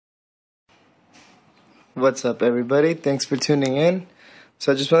What's up, everybody? Thanks for tuning in.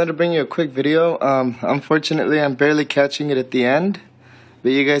 So I just wanted to bring you a quick video. Unfortunately, I'm barely catching it at the end,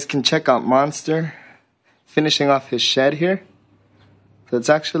 but you guys can check out monzsta finishing off his shed here. So it's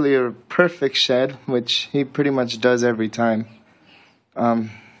actually a perfect shed, which he pretty much does every time.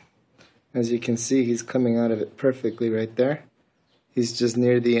 As you can see, he's coming out of it perfectly right there. He's just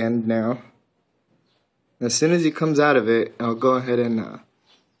near the end now. As soon as he comes out of it, I'll go ahead and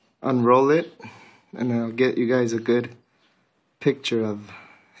unroll it, and I'll get you guys a good picture of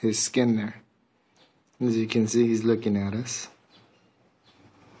his skin there. As you can see, he's looking at us.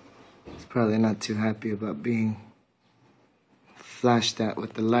 He's probably not too happy about being flashed at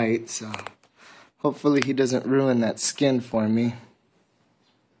with the light, so hopefully he doesn't ruin that skin for me,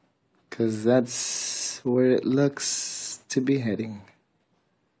 because that's where it looks to be heading.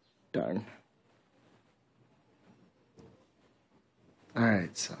 Darn.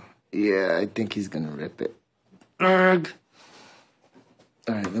 Alright, so yeah, I think he's gonna rip it. Arrgh.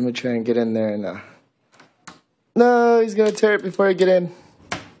 Alright, let me try and get in there and no, he's gonna tear it before I get in.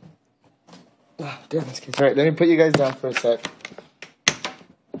 Oh, damn this kid. Alright, let me put you guys down for a sec.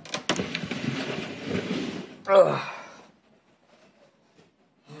 Alright.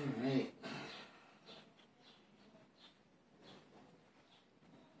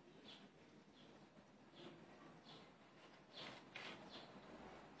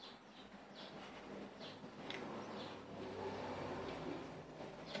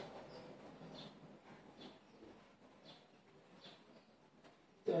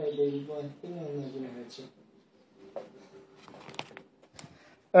 Sorry, baby boy. You know I'm not gonna hurt you.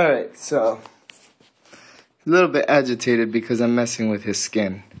 Alright, so a little bit agitated because I'm messing with his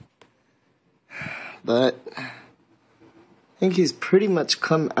skin. But I think he's pretty much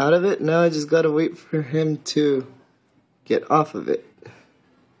come out of it. Now I just gotta wait for him to get off of it.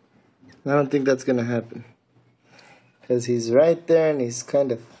 I don't think that's gonna happen, because he's right there and he's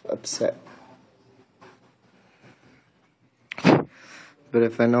kind of upset. But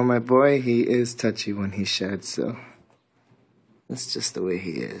if I know my boy, he is touchy when he sheds, so that's just the way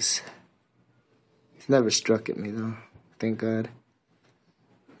he is. He's never struck at me though, thank God.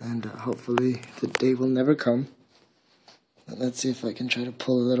 And hopefully the day will never come. But let's see if I can try to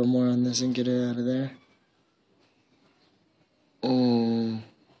pull a little more on this and get it out of there.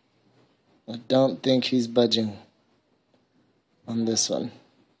 I don't think he's budging on this one.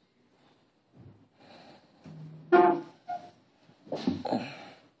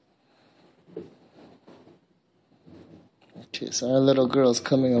 Okay, so our little girl's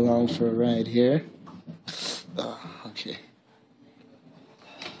coming along for a ride here. Oh, okay.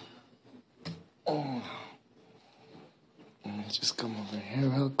 Oh. Let me just come over here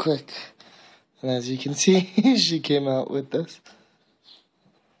real quick. And as you can see, she came out with us.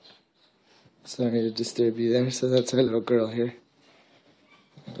 Sorry to disturb you there. So that's our little girl here.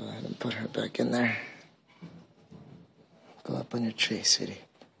 I'll go ahead and put her back in there. Go up on your tray, sweetie.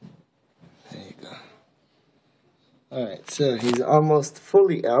 There you go. Alright, so he's almost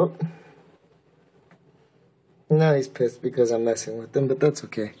fully out. Now he's pissed because I'm messing with him, but that's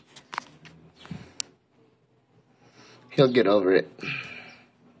okay. He'll get over it.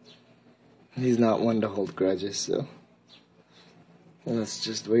 He's not one to hold grudges, so let's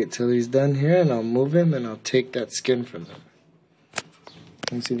just wait till he's done here, and I'll move him and I'll take that skin from him.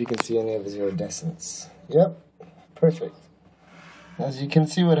 Let's see if you can see any of his iridescence. Yep, perfect. As you can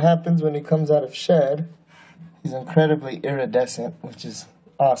see, what happens when he comes out of shed, he's incredibly iridescent, which is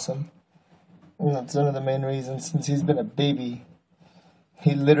awesome. And that's one of the main reasons. Since he's been a baby,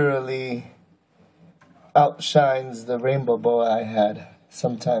 he literally outshines the rainbow boa I had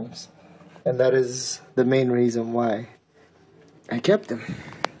sometimes. And that is the main reason why I kept him.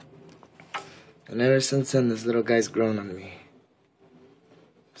 And ever since then, this little guy's grown on me.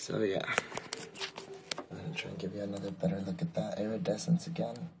 So yeah. Let me try and give you another better look at that iridescence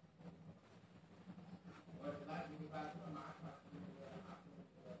again.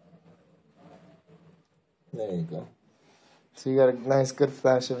 There you go. So you got a nice good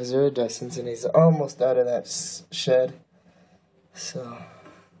flash of his iridescence, and he's almost out of that shed. So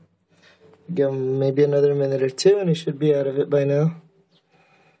give him maybe another minute or two and he should be out of it by now.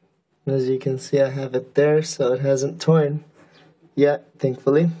 And as you can see, I have it there, so it hasn't torn yet,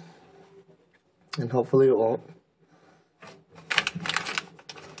 thankfully. And hopefully it won't.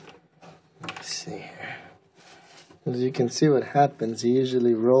 Let's see here. As you can see, what happens, he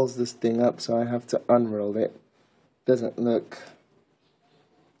usually rolls this thing up, so I have to unroll it. Doesn't look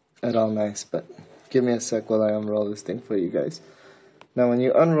at all nice, but give me a sec while I unroll this thing for you guys. Now when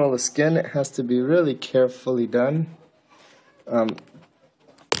you unroll the skin, it has to be really carefully done.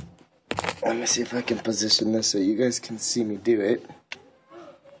 Let me see if I can position this so you guys can see me do it.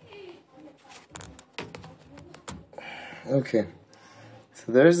 Okay,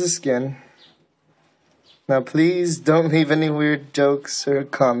 so there's the skin. Now please don't leave any weird jokes or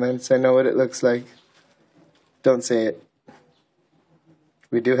comments. I know what it looks like. Don't say it.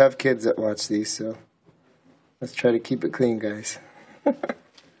 We do have kids that watch these, so let's try to keep it clean, guys.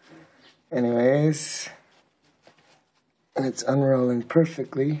 Anyways, and it's unrolling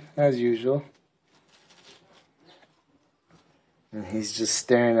perfectly, as usual. And he's just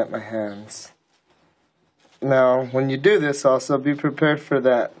staring at my hands. Now, when you do this, also be prepared for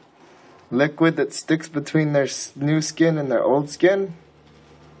that liquid that sticks between their new skin and their old skin.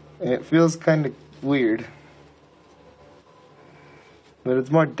 It feels kind of weird. But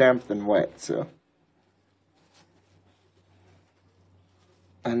it's more damp than wet, so.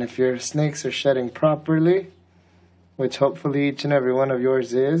 And if your snakes are shedding properly, which hopefully each and every one of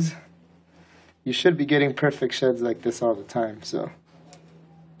yours is, you should be getting perfect sheds like this all the time, so.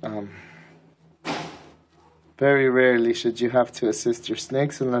 Very rarely should you have to assist your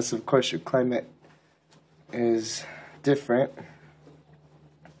snakes, unless of course your climate is different.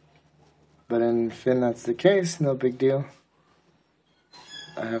 But in Finn, that's the case, no big deal.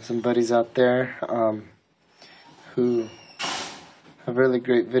 I have some buddies out there who have really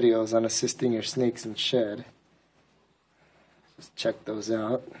great videos on assisting your snakes in shed. Just check those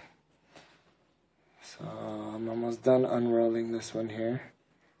out. So I'm almost done unrolling this one here.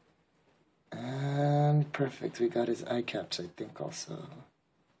 And perfect, we got his eye caps, I think, also.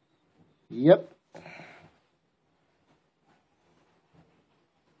 Yep.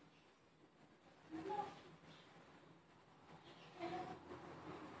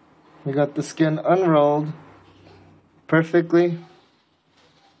 We got the skin unrolled perfectly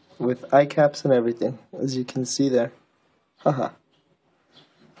with eye caps and everything, as you can see there. Haha.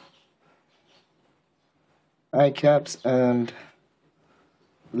 Eye caps and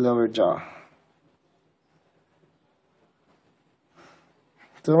lower jaw.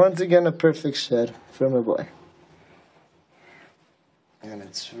 So once again, a perfect shed for my boy. And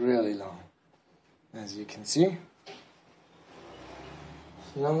it's really long, as you can see.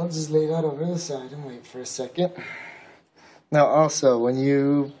 So now I'll just lay that over the side and wait for a second. Now also, when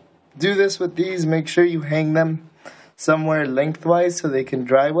you do this with these, make sure you hang them somewhere lengthwise so they can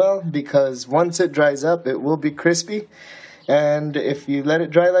dry well, because once it dries up, it will be crispy. And if you let it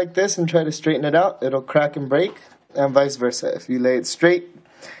dry like this and try to straighten it out, it'll crack and break, and vice versa. If you lay it straight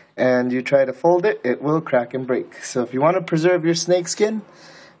and you try to fold it, it will crack and break. So if you want to preserve your snake skin,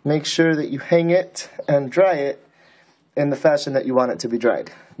 make sure that you hang it and dry it in the fashion that you want it to be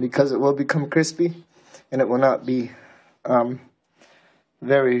dried, because it will become crispy and it will not be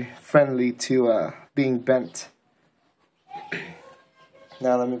very friendly to being bent.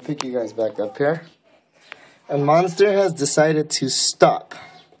 Now let me pick you guys back up here. And Monster has decided to stop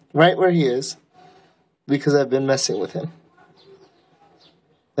right where he is because I've been messing with him.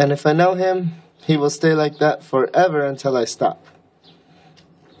 And if I know him, he will stay like that forever until I stop.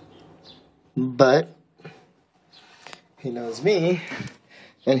 But he knows me,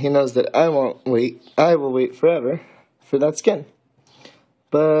 and he knows that I won't wait. I will wait forever for that skin.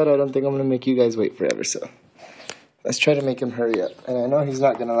 But I don't think I'm going to make you guys wait forever, so let's try to make him hurry up. And I know he's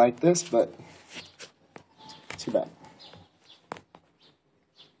not going to like this, but too bad.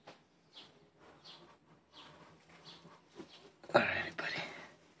 Alrighty, buddy.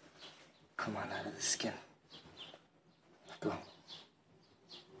 Come on out of the skin. Go.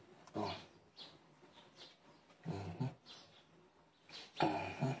 Go. There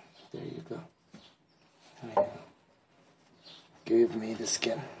you go. There you go. Give me the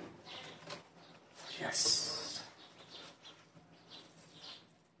skin. Yes.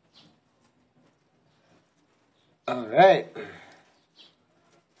 Alright.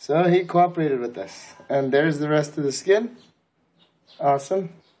 So he cooperated with us. And there's the rest of the skin.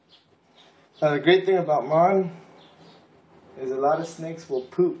 Awesome. Now the great thing about Mon is a lot of snakes will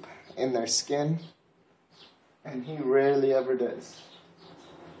poop in their skin. And he rarely ever does.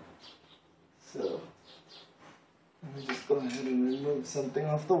 So let me just go ahead and remove something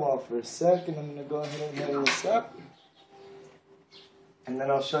off the wall for a sec, and I'm going to go ahead and hang this up. And then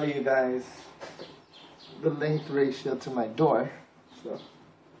I'll show you guys the length ratio to my door. So,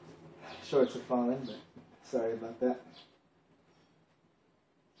 shorts are falling, but sorry about that.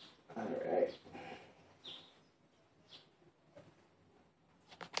 Alright.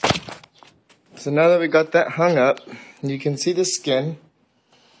 So now that we got that hung up, you can see the skin.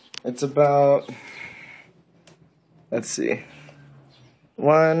 It's about, let's see,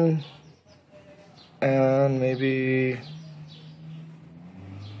 1 and maybe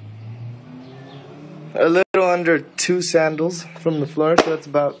a little under 2 sandals from the floor, so that's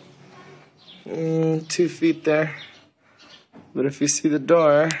about 2 feet there. But if you see the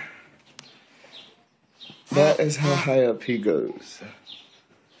door, that is how high up he goes.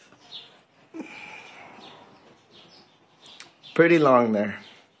 Pretty long there.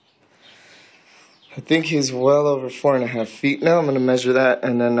 I think he's well over 4.5 feet now. I'm going to measure that,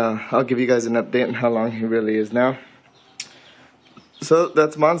 and then I'll give you guys an update on how long he really is now. So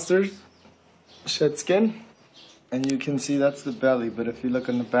that's Monster's shed skin, and you can see that's the belly, but if you look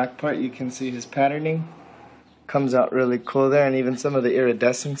on the back part, you can see his patterning comes out really cool there, and even some of the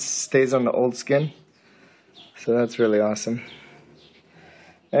iridescence stays on the old skin. So that's really awesome.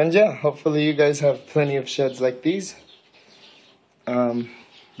 And yeah, hopefully you guys have plenty of sheds like these.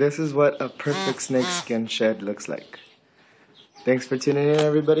 This is what a perfect snakeskin shed looks like. Thanks for tuning in,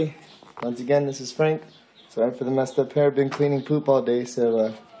 everybody. Once again, this is Frank. Sorry for the messed up hair. Been cleaning poop all day,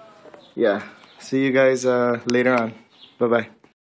 so yeah. See you guys later on. Bye-bye.